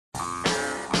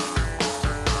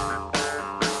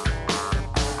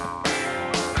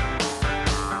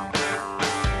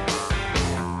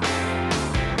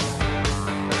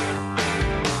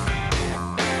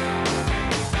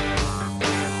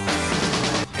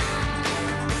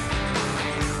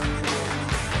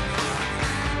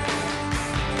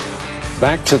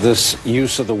Back to this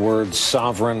use of the words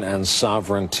sovereign and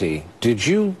sovereignty. Did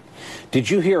you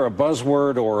hear a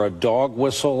buzzword or a dog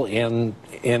whistle in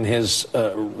his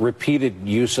repeated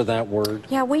use of that word?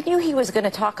 Yeah, we knew he was going to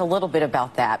talk a little bit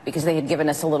about that because they had given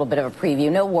us a little bit of a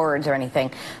preview, no words or anything.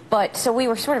 But so we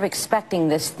were sort of expecting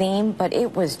this theme, but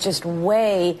it was just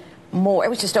way more. It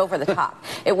was just over the top.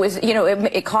 It was,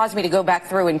 it caused me to go back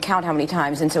through and count how many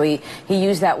times. And so he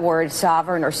used that word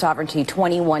sovereign or sovereignty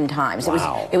 21 times.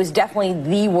 Wow. It was definitely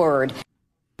the word.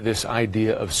 This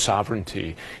idea of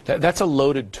sovereignty, that's a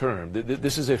loaded term.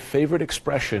 This is a favorite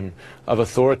expression of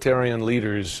authoritarian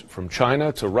leaders from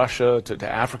China to Russia to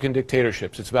African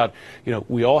dictatorships. It's about,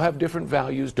 we all have different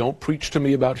values. Don't preach to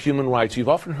me about human rights. You've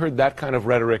often heard that kind of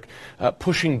rhetoric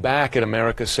pushing back at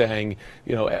America, saying,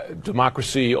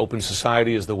 democracy, open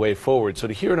society is the way forward. So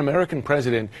to hear an American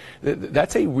president,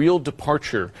 that's a real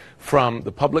departure from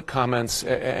the public comments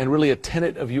and really a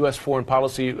tenet of U.S. foreign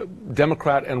policy,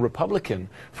 Democrat and Republican,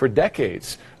 for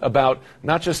decades, about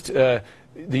not just the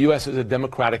U.S. as a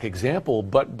democratic example,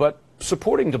 but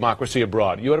supporting democracy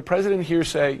abroad. You had a president here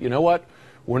say, you know what,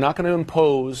 we're not going to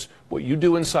impose what you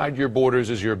do inside your borders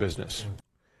is your business.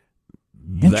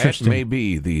 That may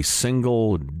be the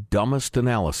single dumbest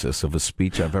analysis of a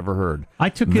speech I've ever heard.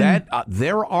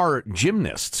 There are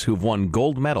gymnasts who've won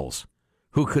gold medals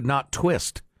who could not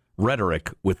twist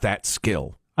rhetoric with that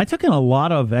skill. I took in a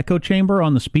lot of echo chamber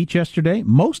on the speech yesterday.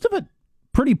 Most of it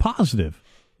pretty positive,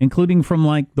 including from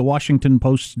like the Washington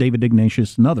Post's David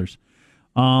Ignatius and others.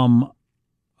 I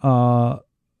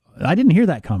didn't hear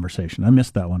that conversation. I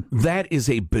missed that one. That is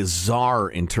a bizarre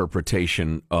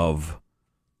interpretation of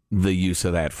the use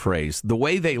of that phrase. The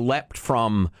way they leapt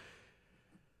from,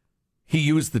 he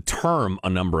used the term a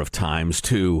number of times,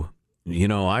 to,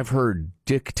 I've heard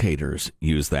dictators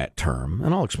use that term,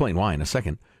 and I'll explain why in a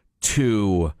second,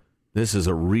 to, this is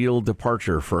a real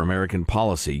departure for American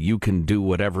policy. You can do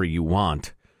whatever you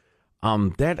want.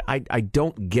 I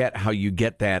don't get how you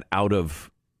get that out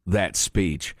of that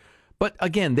speech. But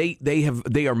again,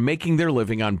 they are making their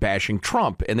living on bashing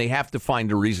Trump, and they have to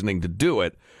find a reasoning to do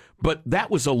it. But that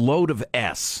was a load of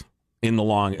S in the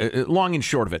long and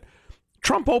short of it.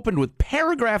 Trump opened with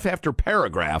paragraph after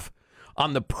paragraph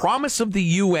on the promise of the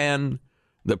UN,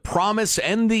 the promise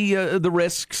and the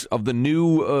risks of the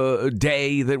new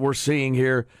day that we're seeing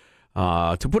here.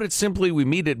 To put it simply, we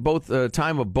meet at both a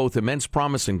time of both immense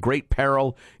promise and great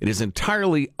peril. It is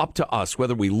entirely up to us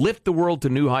whether we lift the world to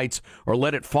new heights or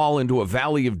let it fall into a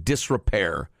valley of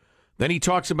disrepair. Then he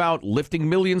talks about lifting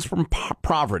millions from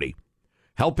poverty,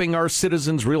 helping our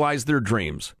citizens realize their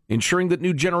dreams, ensuring that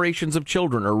new generations of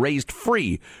children are raised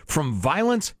free from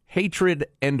violence, hatred,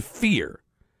 and fear.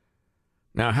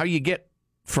 Now, how you get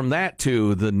from that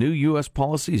to the new U.S.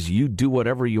 policies, you do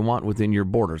whatever you want within your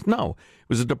borders. No, it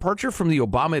was a departure from the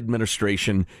Obama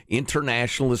administration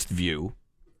internationalist view.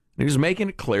 And he was making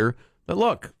it clear that,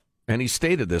 look, and he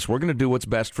stated this, we're going to do what's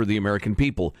best for the American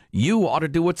people. You ought to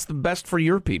do what's the best for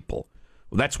your people.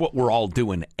 Well, that's what we're all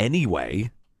doing anyway.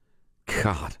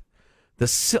 God, the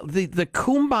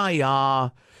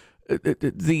kumbaya,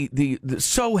 the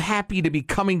so happy to be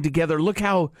coming together. Look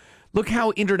how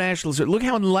international, look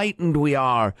how enlightened we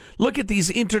are. Look at these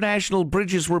international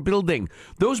bridges we're building.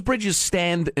 Those bridges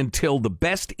stand until the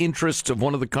best interests of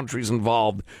one of the countries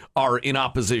involved are in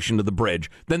opposition to the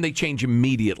bridge. Then they change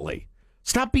immediately.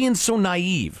 Stop being so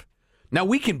naive. Now,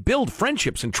 we can build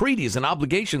friendships and treaties and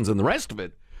obligations and the rest of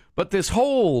it. But this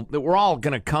whole, that we're all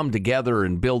going to come together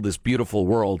and build this beautiful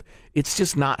world, it's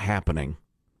just not happening.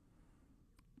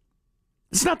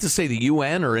 It's not to say the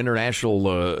UN or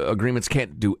international agreements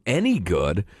can't do any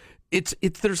good.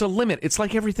 There's a limit. It's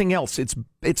like everything else.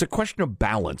 It's a question of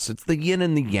balance. It's the yin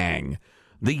and the yang.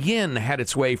 The yin had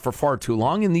its way for far too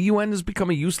long, and the UN has become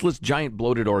a useless, giant,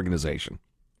 bloated organization.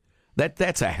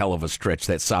 That's a hell of a stretch,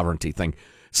 that sovereignty thing.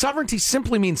 Sovereignty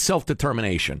simply means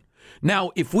self-determination.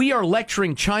 Now, if we are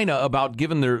lecturing China about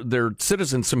giving their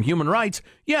citizens some human rights,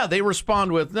 yeah, they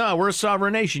respond with, no, we're a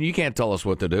sovereign nation. You can't tell us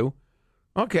what to do.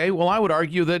 Okay, well, I would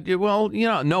argue that,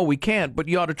 no, we can't, but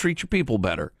you ought to treat your people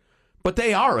better. But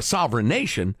they are a sovereign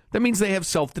nation. That means they have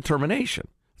self-determination.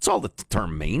 That's all the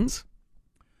term means.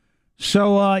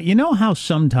 So, you know how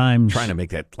sometimes... Trying to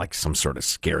make that like some sort of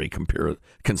scary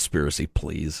conspiracy,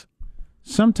 please.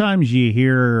 Sometimes you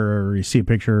hear or you see a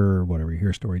picture or whatever, you hear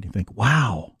a story and you think,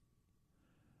 wow.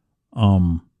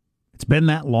 It's been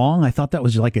that long? I thought that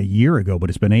was like a year ago, but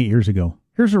it's been 8 years ago.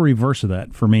 Here's a reverse of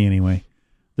that for me anyway.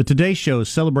 The Today Show is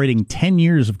celebrating 10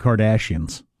 years of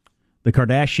Kardashians. The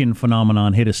Kardashian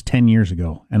phenomenon hit us 10 years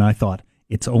ago, and I thought,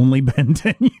 it's only been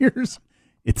 10 years?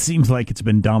 It seems like it's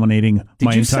been dominating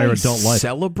my entire adult life.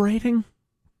 Celebrating?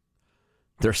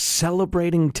 They're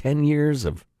celebrating 10 years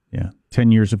of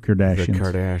 10 years of the Kardashians.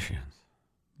 Kardashians.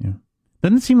 Yeah.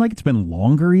 Doesn't it seem like it's been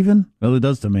longer even? Well, it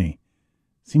does to me.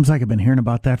 Seems like I've been hearing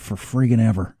about that for friggin'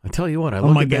 ever. I tell you what, I Oh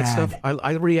look my at that God. stuff.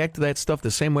 I react to that stuff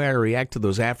the same way I react to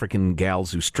those African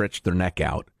gals who stretch their neck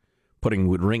out, putting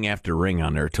ring after ring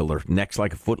on there till their neck's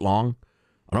like a foot long.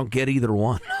 I don't get either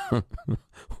one.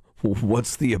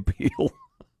 What's the appeal?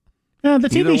 The Either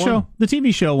TV show. one. The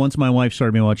TV show. Once my wife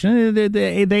started me watching,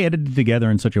 they edited it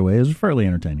together in such a way it was fairly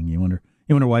entertaining. You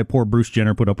wonder why poor Bruce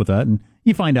Jenner put up with that, and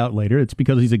you find out later it's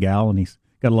because he's a gal and he's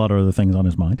got a lot of other things on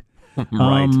his mind.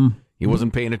 Right. He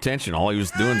wasn't paying attention. All he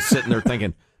was doing is sitting there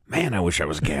thinking, man, I wish I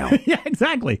was a gal. Yeah,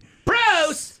 exactly.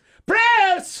 Bruce!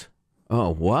 Bruce! Oh,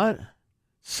 what?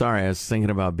 Sorry, I was thinking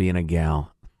about being a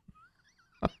gal.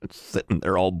 Sitting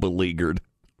there all beleaguered.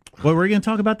 Well, we're going to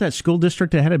talk about that school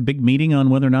district that had a big meeting on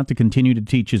whether or not to continue to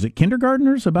teach. Is it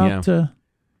kindergartners about?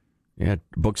 Yeah,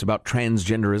 books about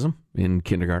transgenderism in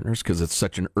kindergartners because it's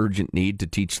such an urgent need to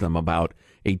teach them about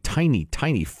a tiny,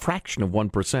 tiny fraction of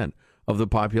 1% of the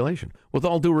population, with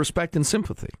all due respect and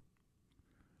sympathy.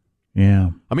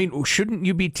 Yeah. I mean, shouldn't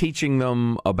you be teaching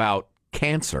them about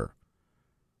cancer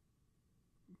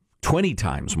 20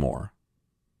 times more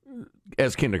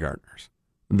as kindergartners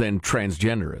than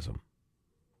transgenderism?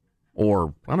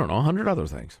 Or, I don't know, 100 other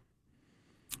things.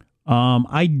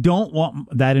 I don't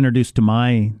want that introduced to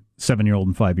my 7-year-old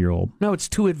and 5-year-old. No, it's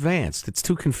too advanced. It's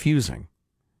too confusing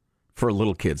for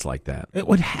little kids like that. It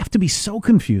would have to be so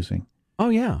confusing. Oh,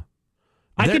 yeah.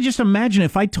 I could just imagine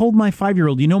if I told my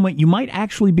 5-year-old, you might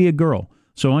actually be a girl.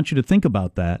 So I want you to think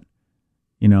about that.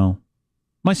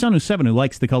 My son who's 7, who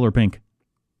likes the color pink.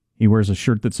 He wears a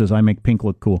shirt that says, "I make pink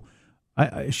look cool."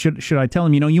 Should I tell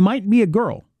him, you might be a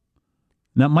girl.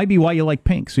 And that might be why you like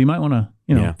pink. So you might want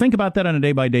to, think about that on a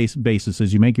day-by-day basis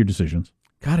as you make your decisions.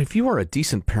 God, if you are a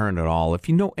decent parent at all, if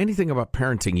you know anything about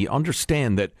parenting, you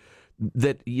understand that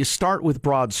you start with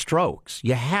broad strokes.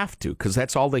 You have to, because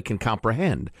that's all they can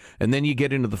comprehend. And then you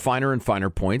get into the finer and finer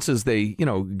points as they,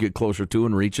 get closer to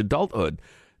and reach adulthood.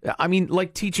 I mean,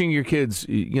 like teaching your kids,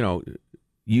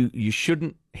 you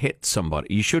shouldn't hit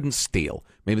somebody. You shouldn't steal.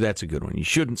 Maybe that's a good one. You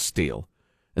shouldn't steal.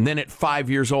 And then at 5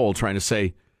 years old, trying to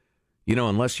say,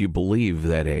 unless you believe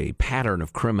that a pattern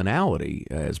of criminality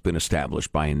has been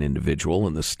established by an individual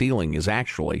and the stealing is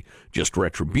actually just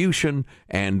retribution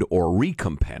and or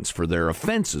recompense for their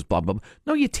offenses, blah, blah, blah.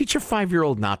 No, you teach your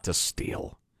 5-year-old not to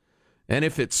steal. And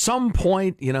if at some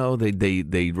point,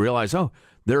 they realize,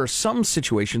 there are some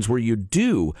situations where you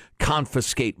do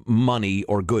confiscate money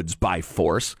or goods by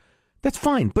force, that's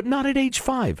fine, but not at age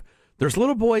 5. There's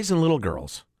little boys and little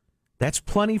girls. That's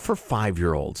plenty for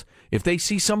 5-year-olds. If they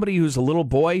see somebody who's a little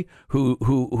boy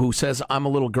who says, "I'm a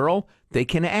little girl," they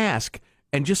can ask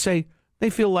and just say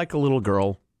they feel like a little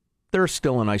girl. They're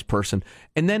still a nice person.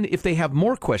 And then if they have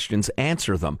more questions,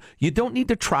 answer them. You don't need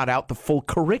to trot out the full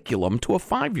curriculum to a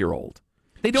 5-year-old.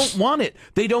 They don't want it.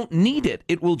 They don't need it.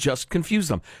 It will just confuse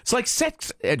them. It's like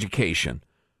sex education.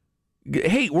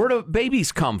 Hey, where do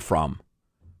babies come from?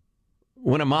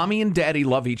 When a mommy and daddy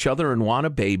love each other and want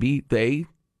a baby, they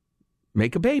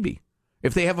make a baby.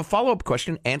 If they have a follow-up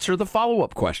question, answer the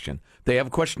follow-up question. They have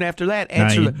a question after that,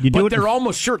 answer but they're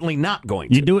almost certainly not going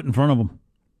to. You do it in front of them.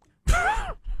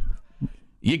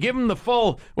 You give them the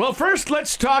full, well, first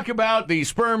let's talk about the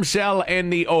sperm cell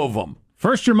and the ovum.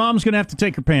 First, your mom's going to have to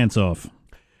take her pants off.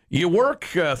 You work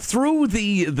through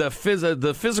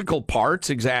the physical parts,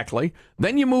 exactly.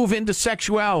 Then you move into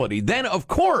sexuality. Then, of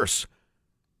course,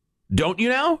 don't you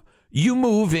now? You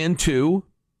move into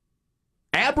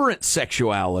aberrant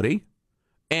sexuality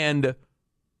and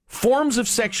forms of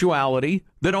sexuality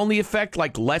that only affect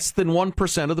like less than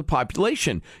 1% of the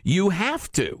population. You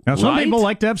have to. Now, some right? people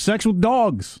like to have sex with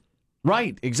dogs.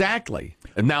 Right, exactly.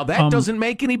 And now that doesn't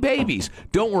make any babies.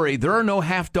 Don't worry, there are no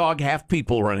half dog, half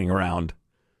people running around.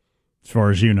 As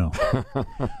far as you know. What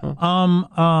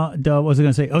was I going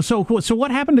to say? Oh, so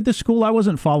what happened at this school? I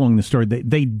wasn't following the story.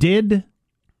 They did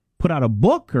put out a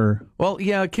book, or? Well,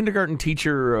 yeah, a kindergarten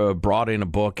teacher brought in a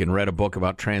book and read a book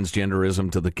about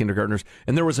transgenderism to the kindergartners.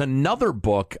 And there was another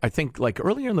book, I think, like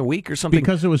earlier in the week or something.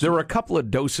 Because there were a couple of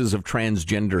doses of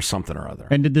transgender something or other.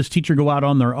 And did this teacher go out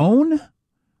on their own?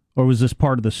 Or was this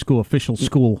part of the official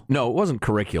school? No, it wasn't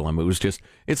curriculum. It was just,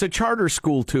 it's a charter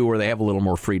school, too, where they have a little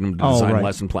more freedom to design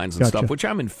lesson plans and stuff, which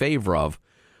I'm in favor of.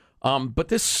 But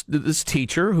this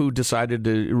teacher who decided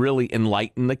to really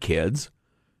enlighten the kids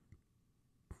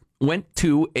went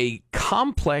to a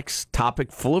complex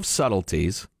topic full of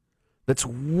subtleties that's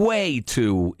way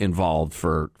too involved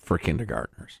for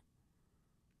kindergartners.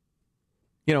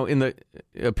 In the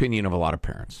opinion of a lot of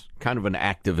parents, kind of an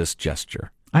activist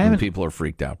gesture. And people are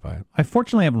freaked out by it. I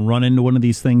fortunately haven't run into one of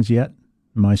these things yet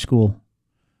in my school.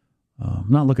 I'm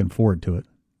not looking forward to it.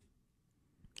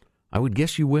 I would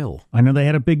guess you will. I know they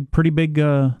had a pretty big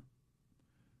thing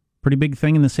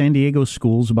in the San Diego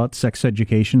schools about sex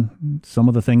education. Some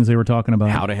of the things they were talking about.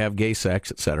 How to have gay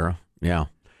sex, etc. Yeah.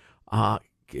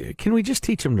 Can we just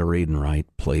teach them to read and write,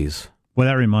 please? Well,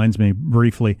 that reminds me,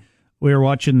 briefly, we were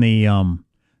watching the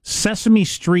Sesame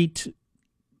Street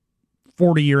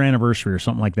 40-year anniversary or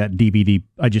something like that DVD.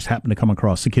 I just happened to come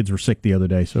across. The kids were sick the other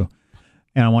day,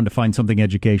 and I wanted to find something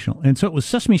educational. And so it was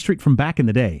Sesame Street from back in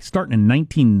the day, starting in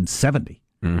 1970.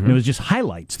 Mm-hmm. And it was just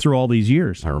highlights through all these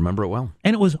years. I remember it well.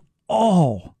 And it was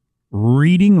all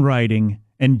reading, writing,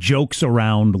 and jokes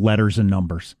around letters and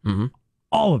numbers. Mm-hmm.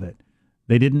 All of it.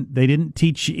 They didn't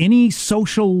teach any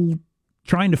social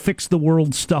trying to fix the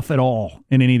world stuff at all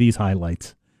in any of these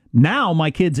highlights. Now,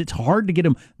 my kids, it's hard to get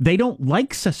them. They don't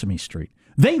like Sesame Street.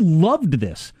 They loved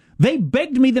this. They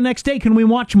begged me the next day, can we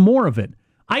watch more of it?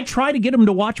 I try to get them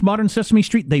to watch Modern Sesame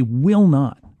Street. They will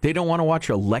not. They don't want to watch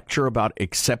a lecture about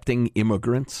accepting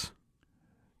immigrants?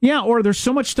 Yeah, or there's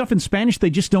so much stuff in Spanish they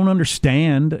just don't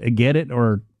understand, get it,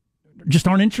 or just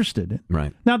aren't interested.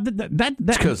 Right. Now,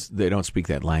 that's because they don't speak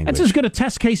that language. That's as good a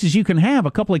test case as you can have.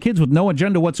 A couple of kids with no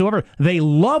agenda whatsoever. They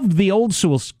loved the old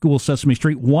school Sesame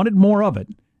Street, wanted more of it,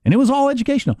 and it was all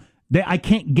educational. I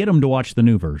can't get them to watch the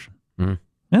new version. Mm.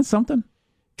 That's something.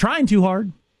 Trying too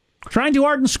hard. Trying too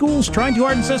hard in schools, trying too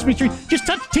hard in Sesame Street. Just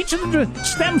teach them the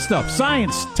STEM stuff,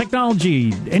 science,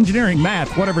 technology, engineering,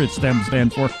 math, whatever STEM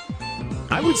stands for.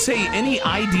 I would say any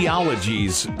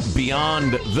ideologies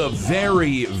beyond the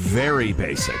very, very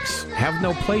basics have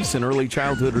no place in early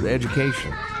childhood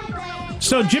education.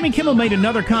 So Jimmy Kimmel made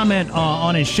another comment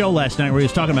on his show last night where he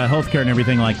was talking about healthcare and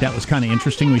everything like that. Was kind of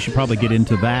interesting. We should probably get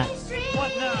into that.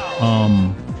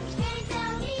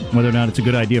 Whether or not it's a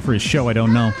good idea for his show, I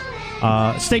don't know.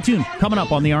 Stay tuned. Coming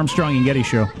up on the Armstrong and Getty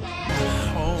Show.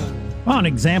 An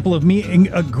example of me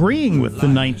agreeing with the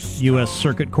Ninth U.S.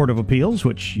 Circuit Court of Appeals,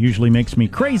 which usually makes me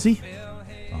crazy.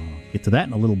 Get to that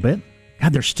in a little bit.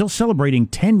 God, they're still celebrating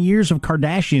 10 years of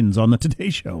Kardashians on the Today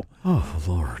Show. Oh,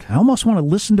 Lord. I almost want to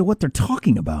listen to what they're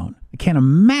talking about. I can't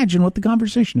imagine what the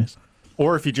conversation is.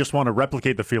 Or if you just want to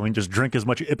replicate the feeling, just drink as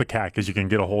much Ipecac as you can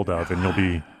get a hold of, and you'll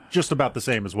be just about the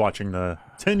same as watching the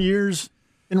 10 years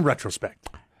in retrospect.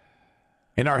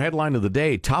 In our headline of the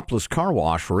day, topless car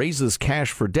wash raises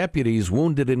cash for deputies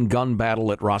wounded in gun battle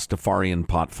at Rastafarian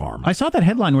pot farm. I saw that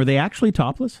headline. Were they actually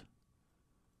topless?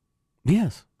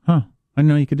 Yes. Huh. I didn't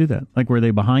know you could do that. Like, were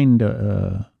they behind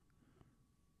a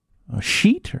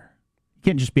sheet? Or you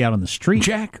can't just be out on the street.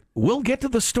 Jack, we'll get to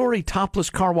the story. Topless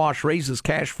car wash raises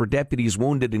cash for deputies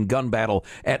wounded in gun battle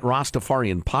at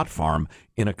Rastafarian pot farm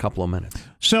in a couple of minutes.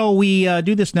 So we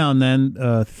do this now and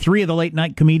then. 3 of the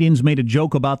late-night comedians made a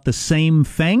joke about the same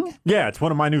thing. Yeah, it's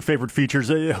one of my new favorite features.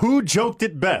 Who joked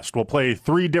it best? We'll play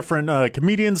 3 different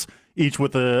comedians, each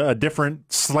with a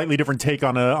different, slightly different take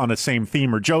on a same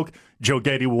theme or joke. Joe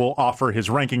Getty will offer his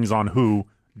rankings on who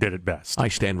did it best. I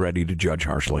stand ready to judge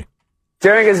harshly.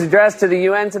 During his address to the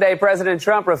UN today, President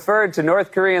Trump referred to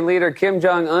North Korean leader Kim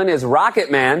Jong-un as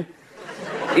Rocket Man.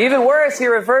 Even worse, he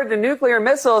referred to nuclear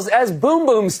missiles as boom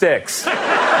boom sticks.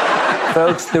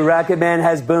 Folks, the Rocket Man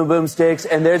has boom boom sticks,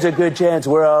 and there's a good chance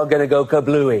we're all going to go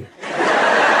kablooey.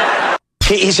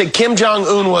 He said Kim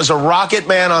Jong-un was a rocket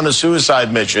man on a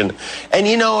suicide mission. And,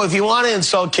 you know, if you want to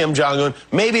insult Kim Jong-un,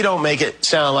 maybe don't make it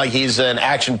sound like he's an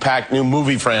action-packed new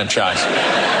movie franchise.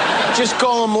 Just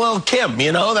call him Lil Kim,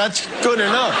 you know? That's good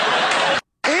enough.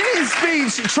 In his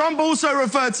speech, Trump also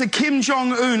referred to Kim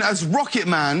Jong-un as Rocket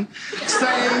Man,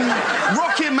 saying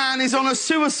Rocket Man is on a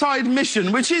suicide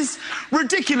mission, which is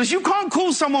ridiculous. You can't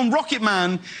call someone Rocket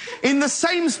Man in the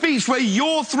same speech where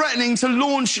you're threatening to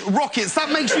launch rockets.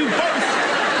 That makes you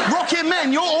both Rocket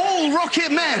Men. You're all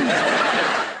Rocket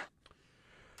Men.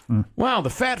 Wow, the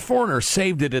fat foreigner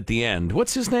saved it at the end.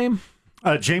 What's his name?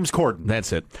 James Corden.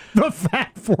 That's it. The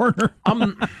fat foreigner.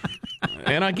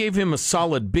 And I gave him a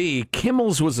solid B.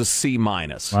 Kimmel's was a C-.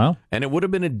 Wow. And it would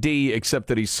have been a D, except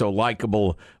that he's so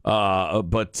likable.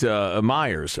 But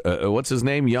Myers, what's his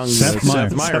name?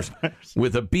 Seth Meyers.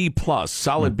 With a B+.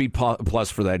 Solid B+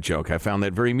 for that joke. I found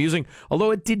that very amusing.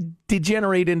 Although it did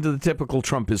degenerate into the typical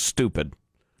Trump is stupid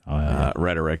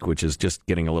rhetoric, which is just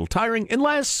getting a little tiring,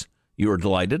 unless you are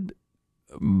delighted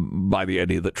by the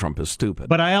idea that Trump is stupid.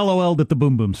 But I LOL'd at the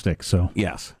boom boom stick, so.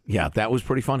 Yes. Yeah, that was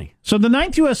pretty funny. So the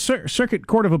Ninth U.S. Circuit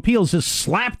Court of Appeals has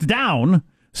slapped down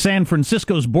San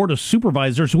Francisco's Board of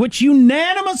Supervisors, which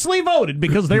unanimously voted,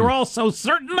 because they were all so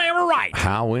certain they were right.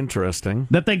 How interesting.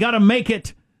 That they got to make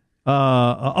it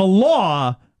a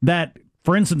law that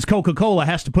For instance, Coca-Cola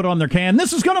has to put on their can,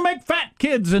 this is going to make fat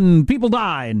kids and people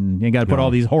die, and you got to put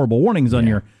all these horrible warnings on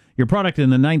your product. In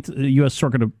the Ninth U.S.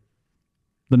 Circuit of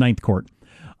the Ninth Court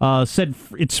said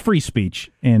it's free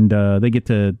speech, and they get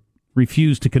to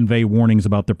refuse to convey warnings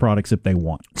about their products if they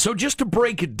want. So just to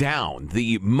break it down,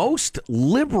 the most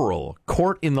liberal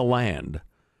court in the land,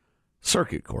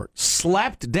 Circuit Court,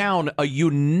 slapped down a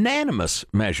unanimous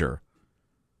measure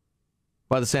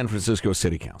by the San Francisco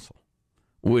City Council,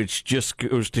 which just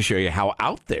goes to show you how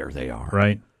out there they are.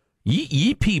 Right.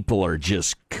 Ye people are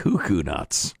just cuckoo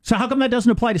nuts. So how come that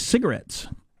doesn't apply to cigarettes?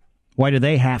 Why do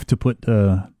they have to put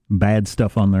bad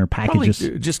stuff on their packages?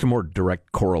 Probably just a more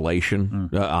direct correlation,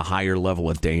 a higher level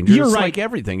of danger. You're it's right. like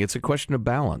everything. It's a question of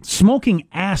balance. Smoking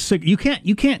you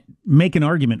can't make an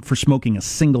argument for smoking a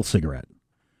single cigarette.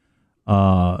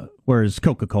 Whereas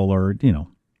Coca-Cola, or,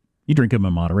 you drink them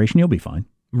in moderation, you'll be fine.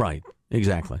 Right.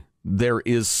 Exactly. There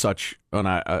is such an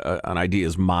idea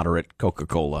as moderate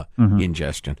Coca-Cola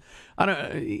ingestion.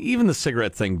 Even the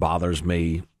cigarette thing bothers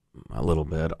me a little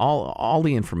bit. All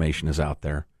the information is out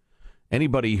there.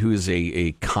 Anybody who is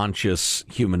a conscious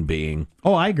human being,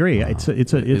 oh, I agree.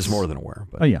 It's more than aware.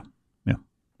 But. Oh yeah,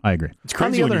 I agree. It's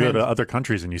crazy when you go to other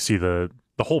countries and you see the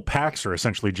whole packs are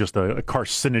essentially just a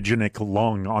carcinogenic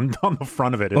lung on the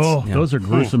front of it. Those are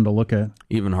gruesome to look at.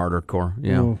 Even harder core.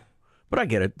 Yeah. But I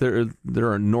get it. There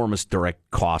are enormous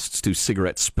direct costs to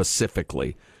cigarettes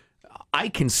specifically. I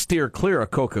can steer clear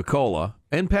of Coca-Cola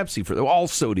and Pepsi for all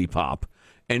sody pop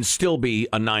and still be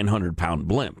a 900-pound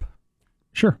blimp.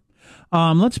 Sure.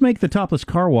 Let's make the topless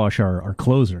car wash our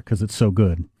closer because it's so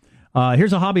good.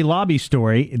 Here's a Hobby Lobby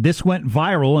story. This went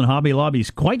viral, and Hobby Lobby's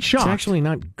quite shocked. It's actually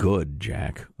not good,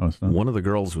 Jack. Oh, it's not? One of the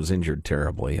girls was injured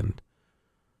terribly, and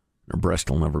her breast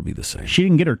will never be the same. She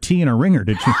didn't get her tea in a ringer,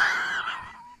 did she?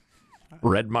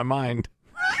 Read my mind.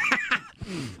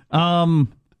 So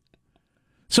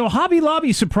Hobby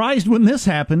Lobby surprised when this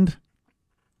happened.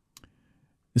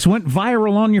 This went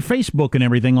viral on your Facebook and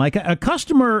everything. Like a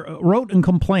customer wrote and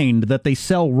complained that they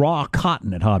sell raw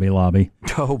cotton at Hobby Lobby.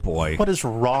 Oh, boy. What is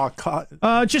raw cotton?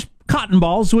 Just cotton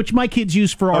balls, which my kids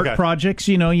use for art projects.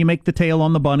 You make the tail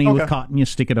on the bunny with cotton, you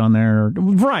stick it on there. A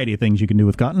variety of things you can do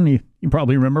with cotton. You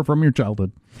probably remember from your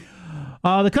childhood.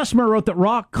 The customer wrote that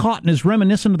raw cotton is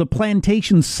reminiscent of the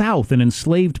plantation South and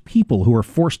enslaved people who were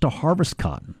forced to harvest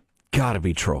cotton. Gotta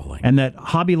be trolling. And that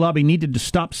Hobby Lobby needed to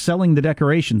stop selling the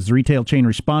decorations. The retail chain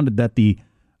responded that to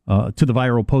the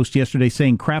viral post yesterday,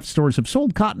 saying craft stores have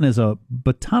sold cotton as a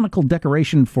botanical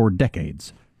decoration for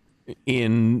decades.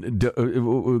 In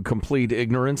complete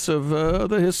ignorance of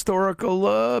the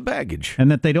historical baggage. And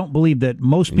that they don't believe that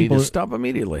most people... need to stop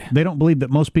immediately. They don't believe that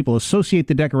most people associate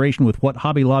the decoration with what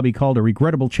Hobby Lobby called a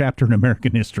regrettable chapter in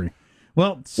American history.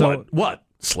 Well, so... What?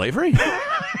 Slavery?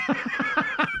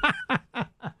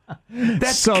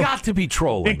 That's got to be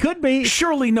trolling. It could be.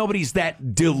 Surely nobody's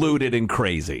that deluded and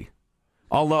crazy.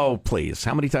 Although, please,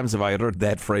 how many times have I heard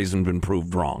that phrase and been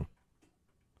proved wrong?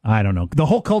 I don't know. The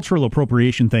whole cultural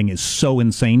appropriation thing is so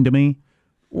insane to me.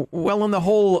 Well, in the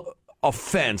whole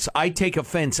offense, I take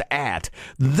offense at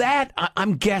that.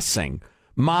 I'm guessing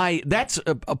that's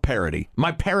a parody.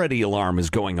 My parody alarm is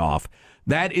going off.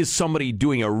 That is somebody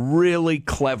doing a really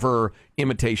clever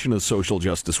imitation of social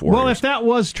justice warriors. Well, if that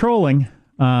was trolling,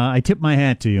 I tip my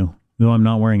hat to you, though I'm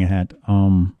not wearing a hat.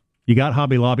 You got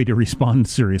Hobby Lobby to respond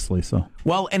seriously. So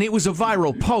well, and it was a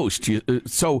viral post.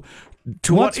 So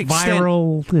to what's what extent,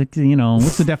 viral?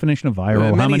 What's the definition of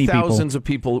viral? How many thousands of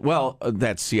people? Well, I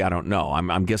don't know.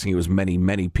 I'm guessing it was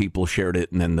many people shared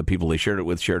it, and then the people they shared it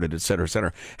with shared it, et cetera, et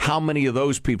cetera. How many of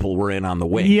those people were in on the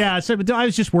wing? Yeah, so I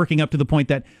was just working up to the point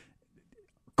that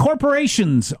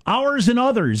corporations, ours and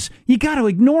others, you got to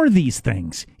ignore these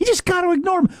things. You just got to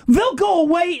ignore them. They'll go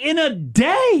away in a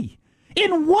day.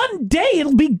 In one day,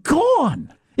 it'll be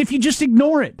gone if you just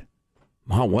ignore it.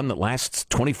 Wow, one that lasts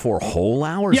 24 whole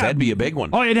hours? Yeah. That'd be a big one.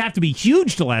 Oh, it'd have to be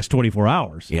huge to last 24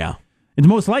 hours. Yeah. It's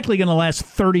most likely going to last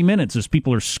 30 minutes as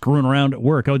people are screwing around at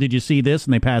work. Oh, did you see this?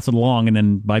 And they pass it along, and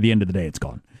then by the end of the day, it's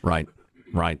gone. Right.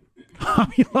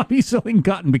 Hobby Lobby selling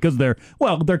cotton because they're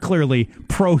clearly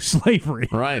pro-slavery.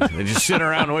 Right. They just sit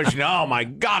around wishing, oh, my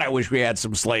God, I wish we had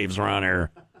some slaves around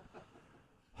here.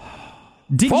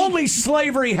 If only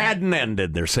slavery hadn't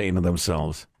ended, they're saying to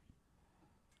themselves.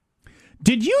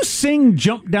 Did you sing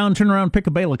Jump Down, Turn Around, Pick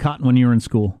a Bale of Cotton when you were in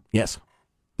school? Yes.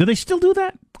 Do they still do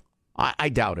that? I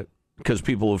doubt it, because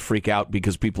people will freak out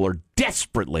because people are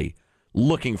desperately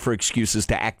looking for excuses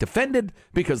to act offended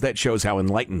because that shows how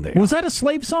enlightened they are. Was that a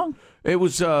slave song? It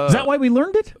was. Is that why we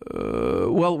learned it?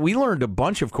 Well, we learned a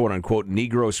bunch of quote-unquote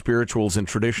Negro spirituals and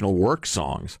traditional work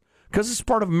songs because it's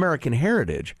part of American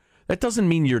heritage. that doesn't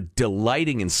mean you're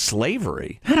delighting in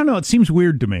slavery. I don't know. It seems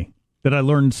weird to me that I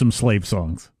learned some slave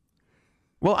songs.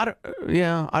 Well, I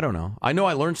don't know. I know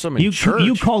I learned some in church.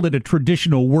 You called it a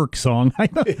traditional work song,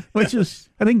 which is,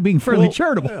 I think, being fairly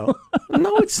charitable.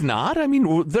 No, it's not. I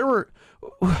mean, there were...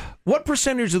 What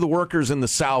percentage of the workers in the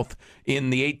South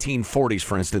in the 1840s,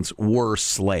 for instance, were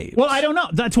slaves? Well, I don't know.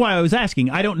 That's why I was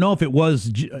asking. I don't know if it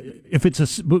was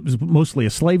mostly a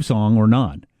slave song or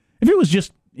not. If it was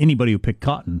just anybody who picked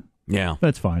cotton, yeah,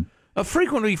 that's fine. A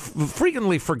frequently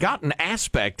forgotten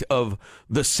aspect of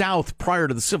the South prior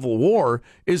to the Civil War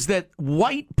is that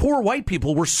poor white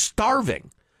people were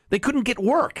starving. They couldn't get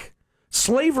work.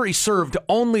 Slavery served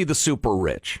only the super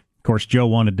rich. Of course, Joe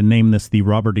wanted to name this the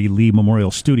Robert E. Lee Memorial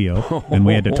Studio, and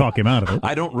we had to talk him out of it.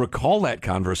 I don't recall that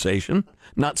conversation,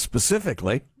 not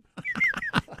specifically.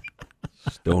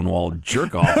 Stonewall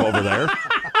jerk-off over there.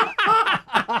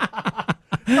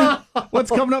 What's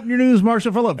coming up in your news,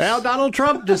 Marshall Phillips? Well, Donald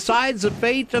Trump decides the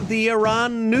fate of the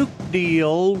Iran nuke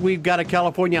deal. We've got a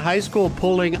California high school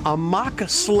pulling a mock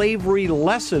slavery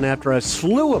lesson after a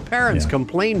slew of parents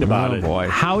complained about it. Boy.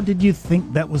 How did you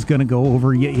think that was going to go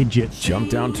over, you idiot?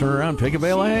 Jump down, turn around, pick a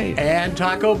bale of hay. And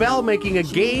Taco Bell making a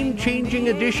game-changing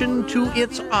addition to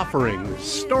its offerings.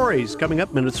 Stories coming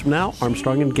up minutes from now.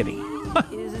 Armstrong and Getty.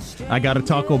 I got a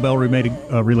Taco Bell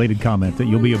related comment that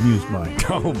you'll be amused by.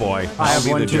 Oh, boy. I have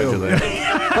one, too.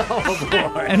 Oh,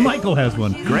 boy. And Michael has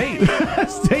one. Great.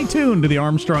 Stay tuned to the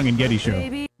Armstrong and Getty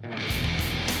Show.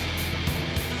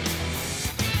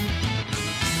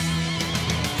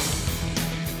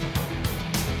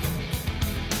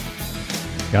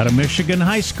 Got a Michigan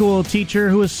high school teacher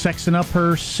who is sexing up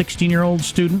her 16-year-old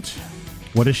student.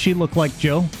 What does she look like,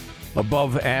 Joe?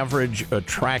 Above average,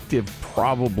 attractive,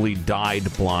 probably dyed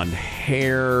blonde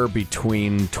hair,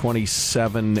 between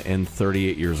 27 and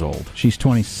 38 years old. She's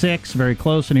 26, very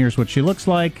close, and here's what she looks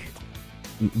like.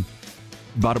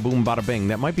 Bada boom, bada bing.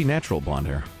 That might be natural blonde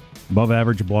hair. Above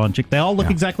average blonde chick. They all look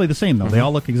exactly the same, though. They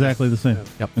all look exactly the same.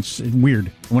 Yep. It's weird.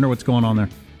 I wonder what's going on there.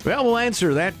 Well, we'll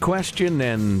answer that question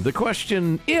and the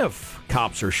question if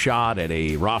cops are shot at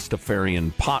a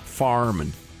Rastafarian pot farm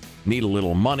and need a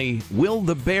little money, will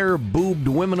the bare-boobed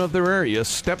women of their area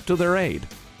step to their aid?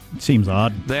 It seems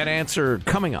odd. That answer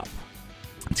coming up.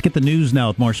 Let's get the news now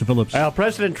with Marshall Phillips. Well,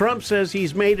 President Trump says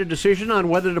he's made a decision on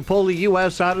whether to pull the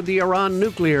U.S. out of the Iran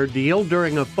nuclear deal.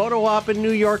 During a photo op in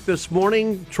New York this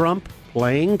morning, Trump,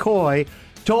 playing coy,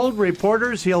 told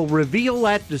reporters he'll reveal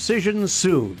that decision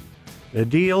soon. The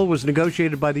deal was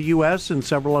negotiated by the U.S. and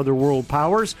several other world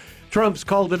powers. Trump's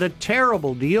called it a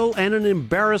terrible deal and an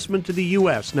embarrassment to the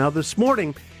U.S. Now, this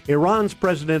morning, Iran's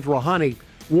President Rouhani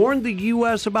warned the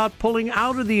U.S. about pulling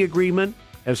out of the agreement,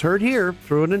 as heard here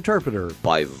through an interpreter.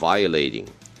 By violating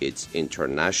its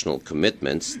international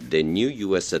commitments, the new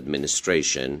U.S.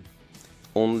 administration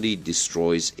only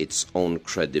destroys its own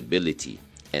credibility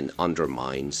and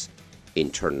undermines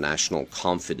international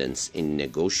confidence in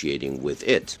negotiating with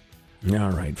it.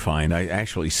 All right, fine. I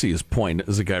actually see his point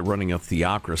as a guy running a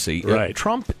theocracy. Right.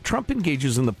 Trump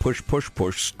engages in the push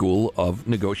school of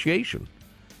negotiation.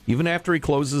 Even after he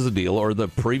closes a deal, or the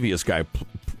previous guy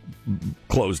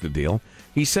closed a deal,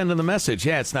 he's sending the message,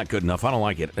 yeah, it's not good enough. I don't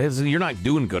like it. You're not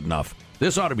doing good enough.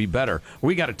 This ought to be better.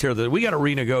 We got to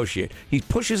renegotiate. He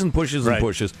pushes and pushes and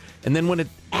pushes. And then when it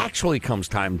actually comes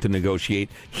time to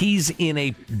negotiate, he's in a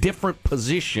different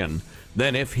position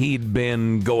than if he'd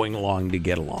been going along to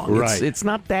get along. Right. It's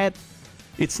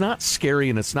not scary,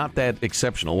 and it's not that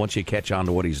exceptional once you catch on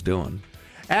to what he's doing.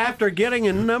 After getting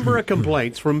a number of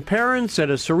complaints from parents at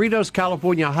a Cerritos,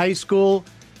 California high school,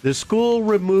 the school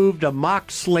removed a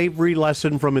mock slavery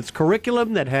lesson from its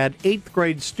curriculum that had 8th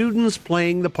grade students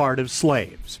playing the part of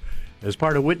slaves. As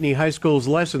part of Whitney High School's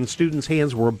lesson, students'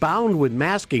 hands were bound with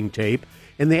masking tape,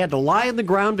 and they had to lie on the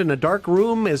ground in a dark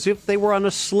room as if they were on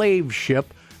a slave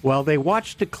ship while they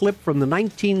watched a clip from the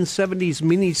 1970s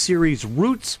miniseries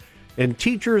Roots, and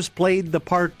teachers played the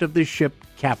part of the ship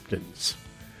captains.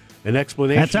 An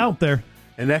explanation. That's out there.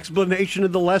 An explanation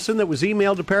of the lesson that was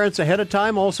emailed to parents ahead of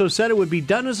time also said it would be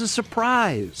done as a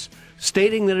surprise,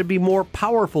 stating that it'd be more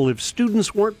powerful if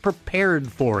students weren't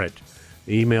prepared for it.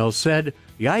 The email said,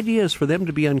 the idea is for them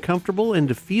to be uncomfortable and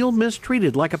to feel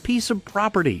mistreated like a piece of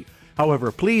property.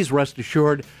 However, please rest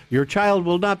assured, your child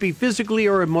will not be physically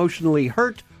or emotionally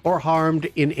hurt or harmed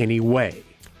in any way.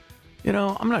 You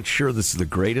know, I'm not sure this is the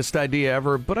greatest idea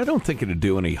ever, but I don't think it'd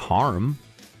do any harm.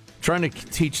 Trying to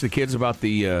teach the kids about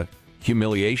the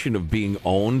humiliation of being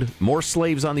owned. More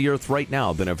slaves on the earth right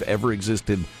now than have ever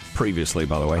existed previously,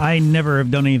 by the way. I never have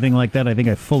done anything like that. I think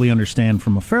I fully understand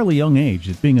from a fairly young age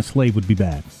that being a slave would be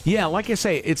bad. Yeah, like I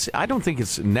say, I don't think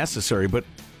it's necessary, but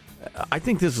I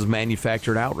think this is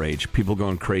manufactured outrage. People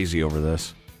going crazy over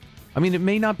this. I mean, it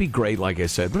may not be great, like I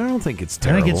said, but I don't think it's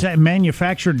terrible. I think it's that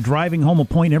manufactured driving home a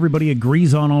point everybody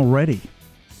agrees on already.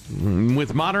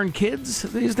 With modern kids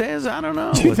these days, I don't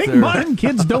know. Do you think modern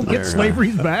kids don't get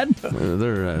slavery's bad?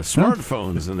 Their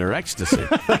smartphones and their ecstasy.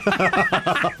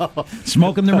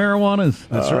 Smoking their marijuanas.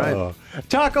 That's right.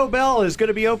 Taco Bell is going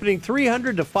to be opening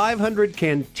 300 to 500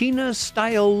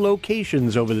 cantina-style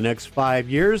locations over the next 5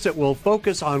 years that will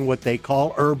focus on what they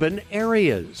call urban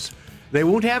areas. They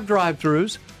won't have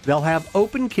drive-thrus. They'll have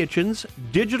open kitchens,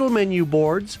 digital menu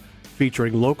boards,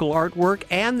 featuring local artwork,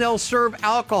 and they'll serve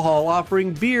alcohol,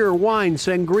 offering beer, wine,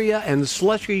 sangria, and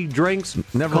slushy drinks.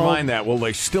 Never mind that. Will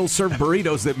they still serve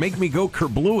burritos that make me go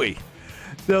kerblooey?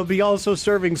 They'll be also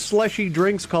serving slushy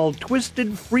drinks called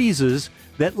Twisted Freezes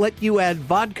that let you add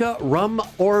vodka, rum,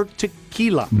 or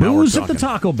tequila. Booze at the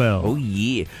Taco Bell. Oh,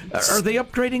 yeah. Are they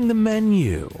upgrading the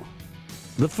menu?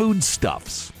 The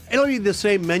foodstuffs? It'll be the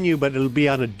same menu, but it'll be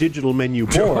on a digital menu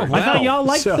board. I thought y'all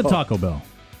liked the Taco Bell.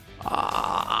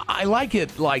 I like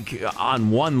it like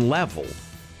on one level.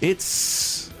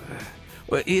 It's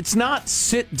not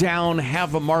sit down,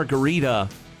 have a margarita,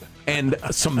 and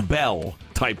some Bell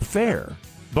type fare.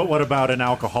 But what about an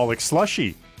alcoholic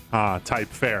slushy type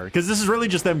fare? Because this is really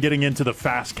just them getting into the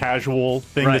fast casual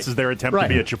thing. Right. This is their attempt to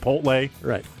be a Chipotle.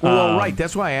 Right. Well, right.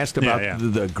 That's why I asked about yeah.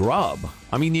 the grub.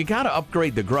 I mean, you got to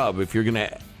upgrade the grub if you're going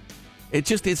to. It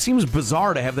seems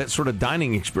bizarre to have that sort of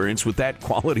dining experience with that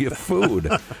quality of food.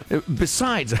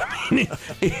 Besides, I mean,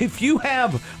 if you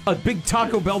have a big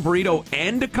Taco Bell burrito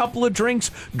and a couple of drinks,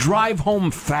 drive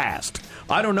home fast.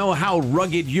 I don't know how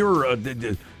rugged your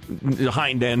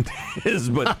hind end is,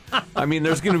 but I mean,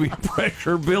 there's going to be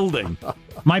pressure building.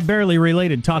 My barely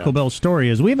related Taco Bell story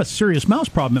is we have a serious mouse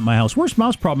problem at my house. Worst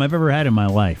mouse problem I've ever had in my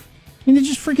life. I mean, there's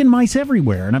just freaking mice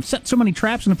everywhere, and I've set so many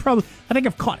traps, and I think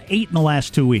I've caught 8 in the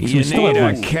last 2 weeks. You need a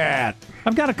like, cat.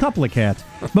 I've got a couple of cats.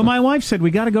 But my wife said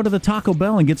we got to go to the Taco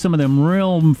Bell and get some of them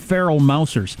real feral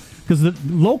mousers, because the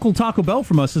local Taco Bell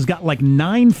from us has got like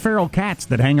 9 feral cats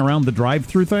that hang around the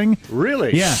drive-through thing.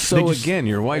 Really? Yeah. So again,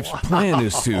 your wife's plan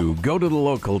is to go to the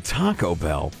local Taco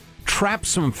Bell, trap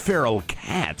some feral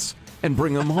cats, and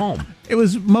bring them home. It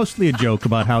was mostly a joke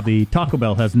about how the Taco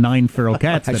Bell has 9 feral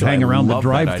cats that hang around the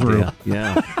drive-thru.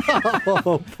 Yeah.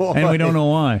 Oh, boy. And we don't know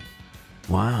why.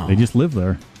 Wow. They just live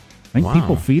there. I think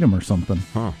people feed them or something.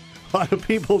 A lot of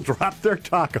people drop their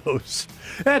tacos.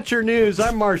 That's your news.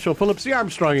 I'm Marshall Phillips, the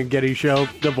Armstrong and Getty Show,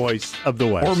 the voice of the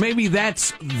West. Or maybe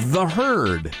that's the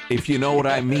herd, if you know what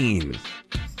I mean.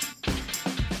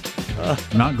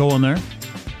 Not going there.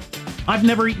 I've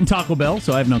never eaten Taco Bell,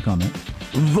 so I have no comment.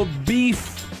 The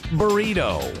beef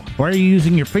burrito. Why are you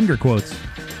using your finger quotes?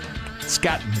 It's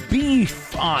got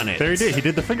beef on it. There he did. He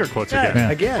did the finger quotes again.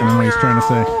 Yeah, Again. I don't know what he's trying to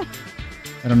say.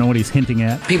 I don't know what he's hinting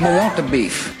at. People want the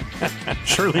beef.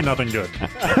 Surely nothing good.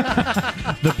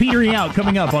 The petering out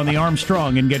coming up on the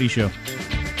Armstrong and Getty Show.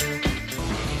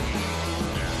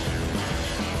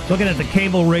 Looking at the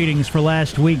cable ratings for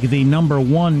last week, the number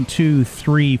 1, 2,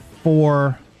 3,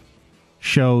 4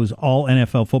 shows all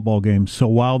NFL football games. So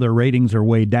while their ratings are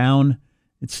way down,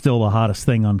 it's still the hottest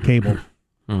thing on cable.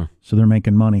 So they're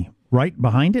making money. Right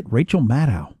behind it, Rachel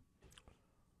Maddow.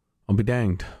 I'll be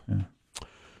danged. Yeah.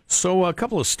 So a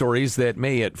couple of stories that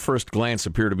may at first glance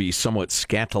appear to be somewhat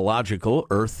scatological,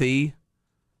 earthy,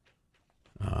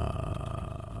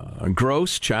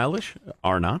 gross, childish,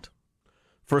 are not.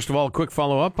 First of all, a quick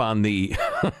follow-up on the...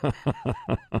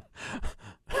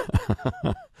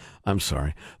 I'm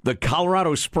sorry. The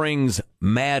Colorado Springs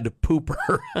Mad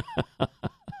Pooper.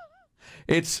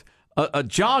 It's a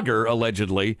jogger,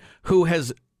 allegedly, who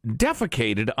has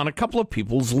defecated on a couple of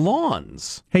people's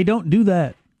lawns. Hey, don't do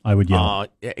that, I would yell.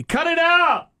 Cut it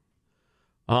out!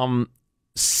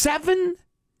 7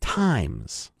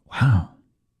 times. Wow.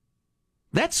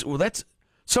 That's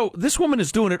so this woman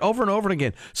is doing it over and over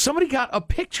again. Somebody got a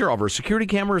picture of her, security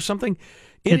camera or something.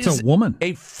 It's a woman.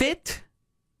 A fit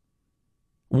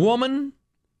woman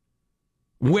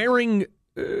wearing,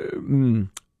 fairly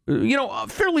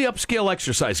upscale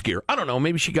exercise gear. I don't know.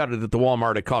 Maybe she got it at the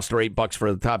Walmart. It cost her $8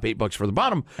 for the top, $8 for the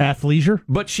bottom. Athleisure.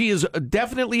 But she is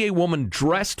definitely a woman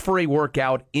dressed for a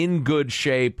workout, in good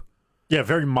shape. Yeah,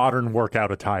 very modern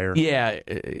workout attire. Yeah,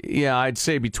 I'd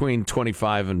say between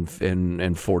 25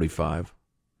 and 45.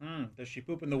 Does she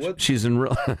poop in the woods? She's in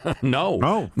real...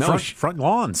 No. Front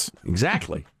lawns.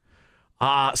 Exactly.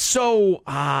 The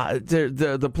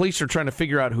police are trying to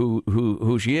figure out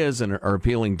who she is and are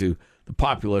appealing to the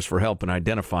populace for help in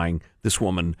identifying this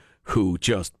woman who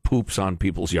just poops on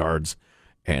people's yards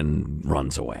and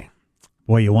runs away.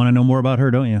 Boy, you want to know more about her,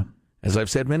 don't you? As I've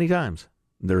said many times,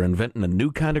 They're inventing a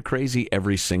new kind of crazy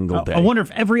every single day. I wonder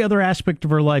if every other aspect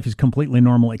of her life is completely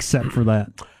normal except for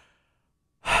that.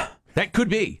 That could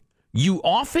be. You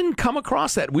often come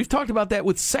across that. We've talked about that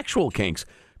with sexual kinks.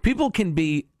 People can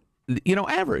be,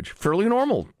 average, fairly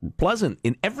normal, pleasant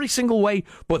in every single way,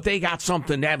 but they got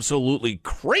something absolutely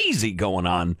crazy going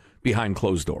on behind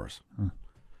closed doors.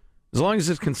 As long as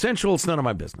it's consensual, it's none of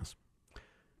my business.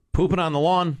 Pooping on the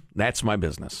lawn, that's my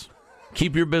business.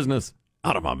 Keep your business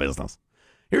out of my business.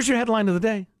 Here's your headline of the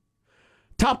day.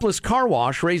 Topless car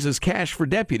wash raises cash for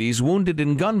deputies wounded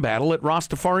in gun battle at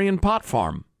Rastafarian pot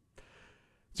farm.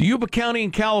 It's Yuba County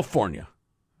in California,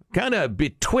 kind of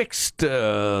betwixt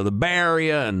the Bay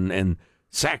Area and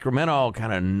Sacramento,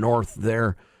 kind of north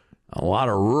there. A lot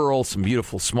of rural, some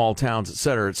beautiful small towns, et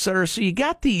cetera, et cetera. So you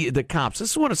got the cops.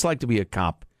 This is what it's like to be a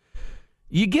cop.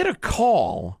 You get a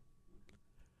call.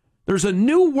 There's a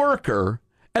new worker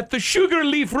at the Sugar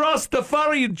Leaf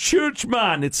Rastafarian Church,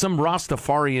 man. It's some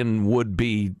Rastafarian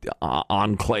would-be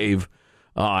enclave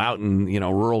out in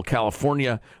rural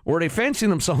California where they fancy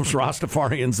themselves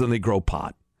Rastafarians and they grow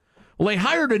pot. Well, they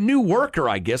hired a new worker,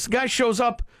 I guess. The guy shows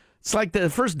up. It's like the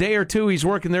first day or two he's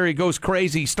working there, he goes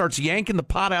crazy. He starts yanking the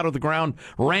pot out of the ground,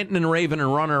 ranting and raving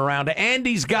and running around, and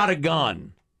he's got a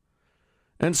gun.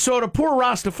 And so the poor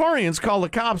Rastafarians call the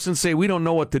cops and say, we don't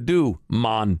know what to do,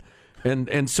 man.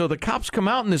 And so the cops come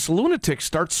out, and this lunatic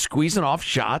starts squeezing off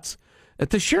shots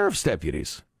at the sheriff's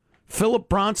deputies. Philip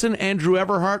Bronson, Andrew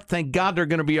Everhart, thank God they're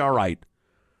going to be all right.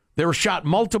 They were shot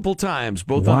multiple times.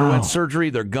 Both underwent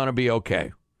surgery. They're going to be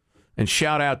okay. And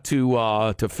shout out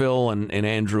to Phil and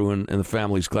Andrew and the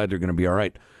families. Glad they're going to be all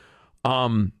right.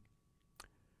 So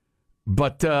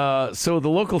the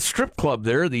local strip club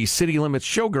there, the City Limits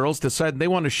Showgirls, decided they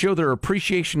want to show their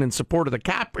appreciation and support of the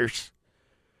coppers.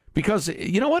 Because,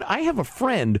 you know what? I have a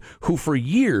friend who for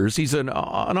years, he's an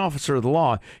officer of the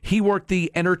law, he worked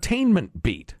the entertainment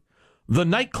beat, the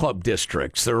nightclub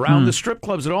districts around the strip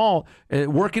clubs and all,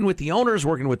 working with the owners,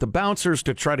 working with the bouncers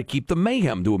to try to keep the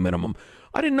mayhem to a minimum.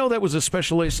 I didn't know that was a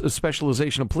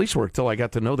specialization of police work till I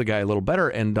got to know the guy a little better,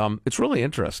 and it's really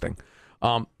interesting.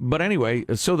 But anyway,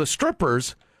 so the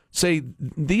strippers say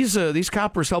these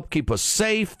coppers help keep us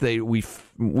safe.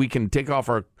 We can take off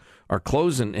our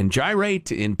clothes and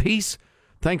gyrate in peace.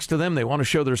 Thanks to them, they want to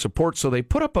show their support, so they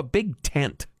put up a big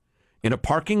tent in a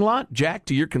parking lot. Jack,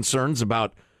 to your concerns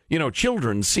about,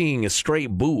 children seeing a stray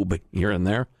boob here and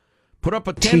there, put up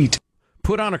a tent,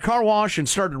 put on a car wash, and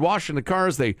started washing the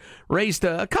cars. They raised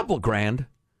a couple grand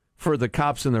for the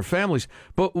cops and their families.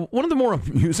 But one of the more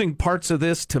amusing parts of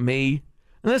this to me,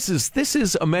 and this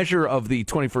is a measure of the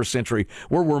 21st century,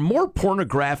 where we're more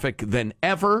pornographic than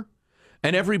ever,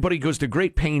 and everybody goes to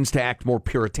great pains to act more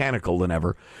puritanical than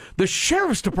ever. The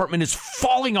sheriff's department is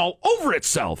falling all over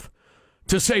itself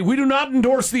to say, we do not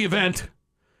endorse the event.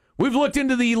 We've looked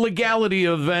into the legality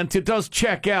of the event. It does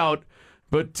check out.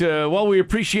 But while we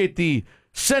appreciate the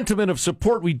sentiment of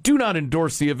support, we do not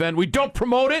endorse the event. We don't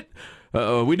promote it.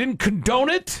 We didn't condone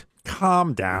it.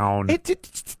 Calm down.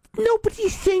 Nobody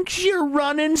thinks you're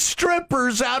running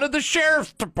strippers out of the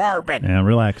sheriff's department. Yeah,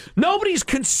 relax. Nobody's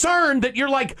concerned that you're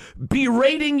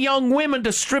berating young women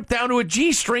to strip down to a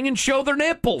G-string and show their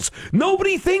nipples.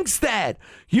 Nobody thinks that.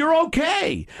 You're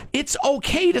okay. It's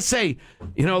okay to say,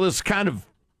 this is kind of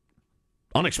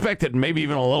unexpected and maybe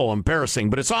even a little embarrassing,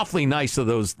 but it's awfully nice of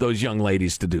those young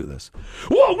ladies to do this.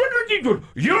 Well,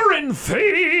 you're in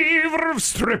favor of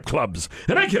strip clubs,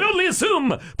 and I can only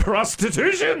assume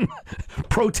prostitution.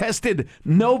 Protested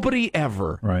nobody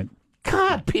ever. Right.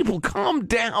 God, people, calm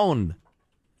down.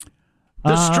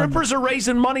 The strippers are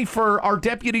raising money for our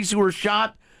deputies who were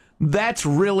shot. That's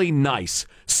really nice,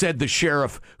 said the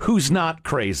sheriff, who's not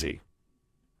crazy.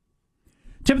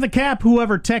 Tip of the cap,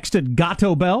 whoever texted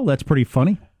Gato Bell, that's pretty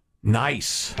funny.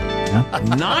 Nice.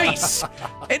 Yeah. Nice.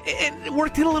 And it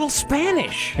worked in a little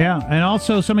Spanish. Yeah, and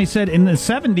also somebody said in the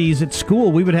 70s at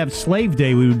school, we would have slave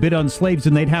day. We would bid on slaves,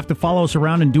 and they'd have to follow us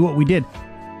around and do what we did.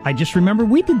 I just remember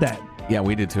we did that. Yeah,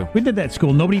 we did too. We did that at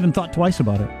school. Nobody even thought twice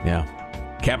about it. Yeah.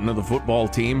 Captain of the football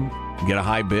team, get a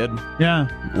high bid. Yeah.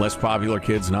 Less popular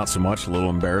kids, not so much. A little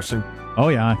embarrassing. Oh,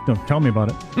 yeah. Don't tell me about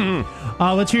it.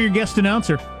 Let's hear your guest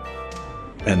announcer.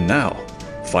 And now,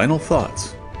 final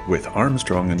thoughts with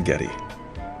Armstrong and Getty.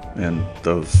 And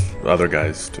those other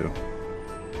guys, too.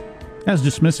 That's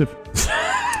dismissive.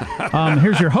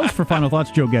 Here's your host for Final Thoughts,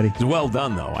 Joe Getty. Well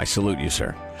done, though. I salute you,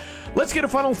 sir. Let's get a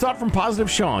final thought from Positive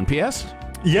Sean. P.S.?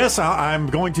 Yes, I'm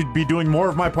going to be doing more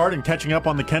of my part in catching up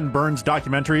on the Ken Burns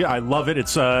documentary. I love it.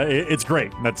 It's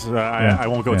great. I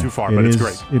won't go too far, but it's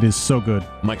great. It is so good.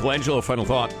 Michelangelo, final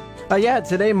thought. Yeah,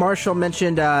 today Marshall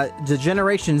mentioned the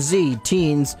Generation Z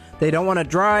teens. They don't want to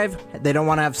drive, they don't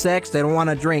want to have sex, they don't want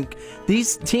to drink.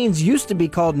 These teens used to be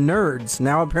called nerds.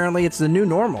 Now apparently it's the new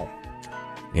normal.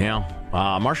 Yeah.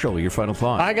 Marshall, your final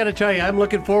thought. I got to tell you, I'm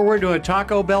looking forward to a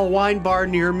Taco Bell wine bar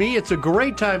near me. It's a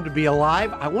great time to be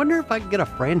alive. I wonder if I can get a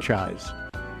franchise.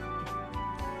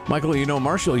 Michael,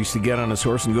 Marshall used to get on his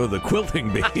horse and go to the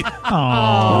quilting bee.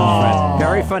 Oh,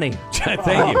 very funny.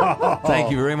 Thank you. Thank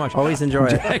you very much. Always enjoy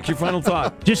it. Jack, your final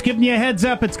thought. Just giving you a heads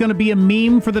up, it's going to be a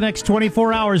meme for the next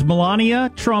 24 hours. Melania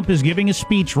Trump is giving a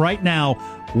speech right now.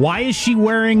 Why is she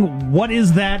wearing, what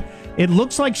is that? It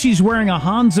looks like she's wearing a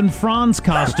Hans and Franz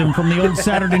costume from the old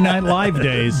Saturday Night Live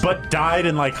days. But dyed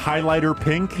in like highlighter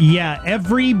pink? Yeah,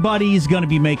 everybody's going to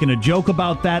be making a joke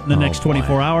about that in the next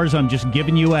 24 hours. I'm just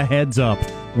giving you a heads up.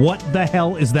 What the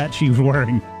hell is that she's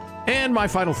wearing? And my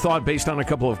final thought, based on a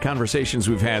couple of conversations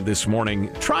we've had this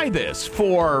morning, try this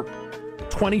for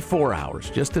 24 hours,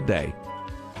 just a day.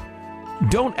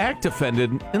 Don't act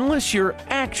offended unless you're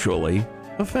actually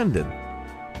offended.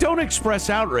 Don't express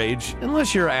outrage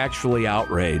unless you're actually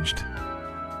outraged.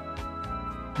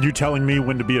 You telling me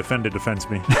when to be offended offends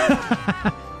me. In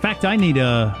fact, I need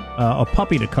a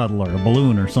puppy to cuddle or a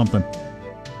balloon or something.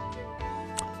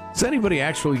 Is anybody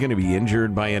actually going to be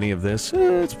injured by any of this?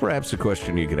 It's perhaps a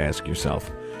question you could ask yourself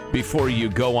before you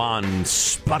go on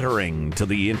sputtering to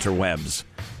the interwebs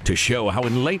to show how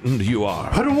enlightened you are.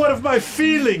 But what of my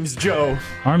feelings, Joe?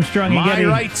 Armstrong and Getty.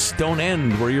 My rights don't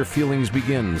end where your feelings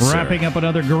begin, Wrapping up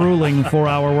another grueling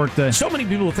 4-hour workday. So many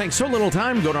people think so little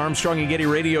time. Go to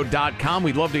ArmstrongandGettyRadio.com.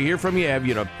 We'd love to hear from you. Have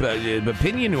you an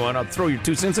opinion? You want to throw your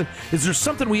 2 cents in? Is there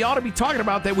something we ought to be talking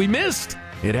about that we missed?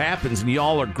 It happens, and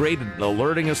y'all are great at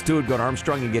alerting us to it. Go to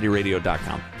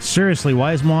ArmstrongandGettyRadio.com. Seriously,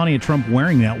 why is Melania Trump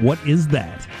wearing that? What is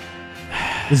that?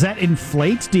 Does that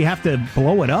inflate? Do you have to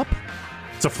blow it up?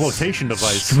 It's a flotation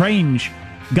device. Strange.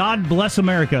 God bless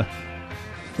America.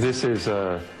 This is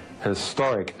a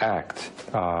historic act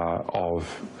of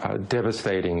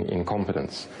devastating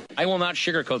incompetence. I will not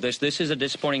sugarcoat this. This is a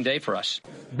disappointing day for us.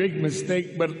 Big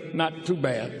mistake, but not too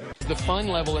bad. The fun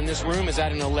level in this room is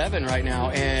at an 11 right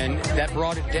now, and that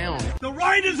brought it down. The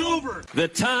ride is over. The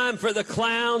time for the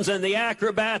clowns and the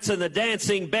acrobats and the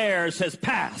dancing bears has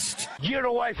passed. Get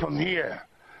away from here.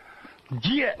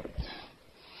 Get.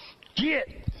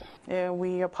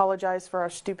 We apologize for our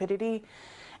stupidity,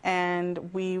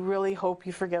 and we really hope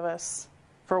you forgive us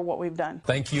for what we've done.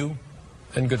 Thank you,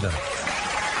 and good night.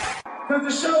 Because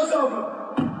the show's over.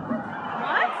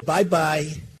 What? Bye-bye.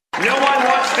 No one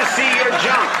wants to see your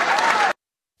junk.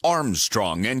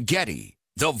 Armstrong and Getty,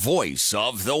 the voice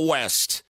of the West.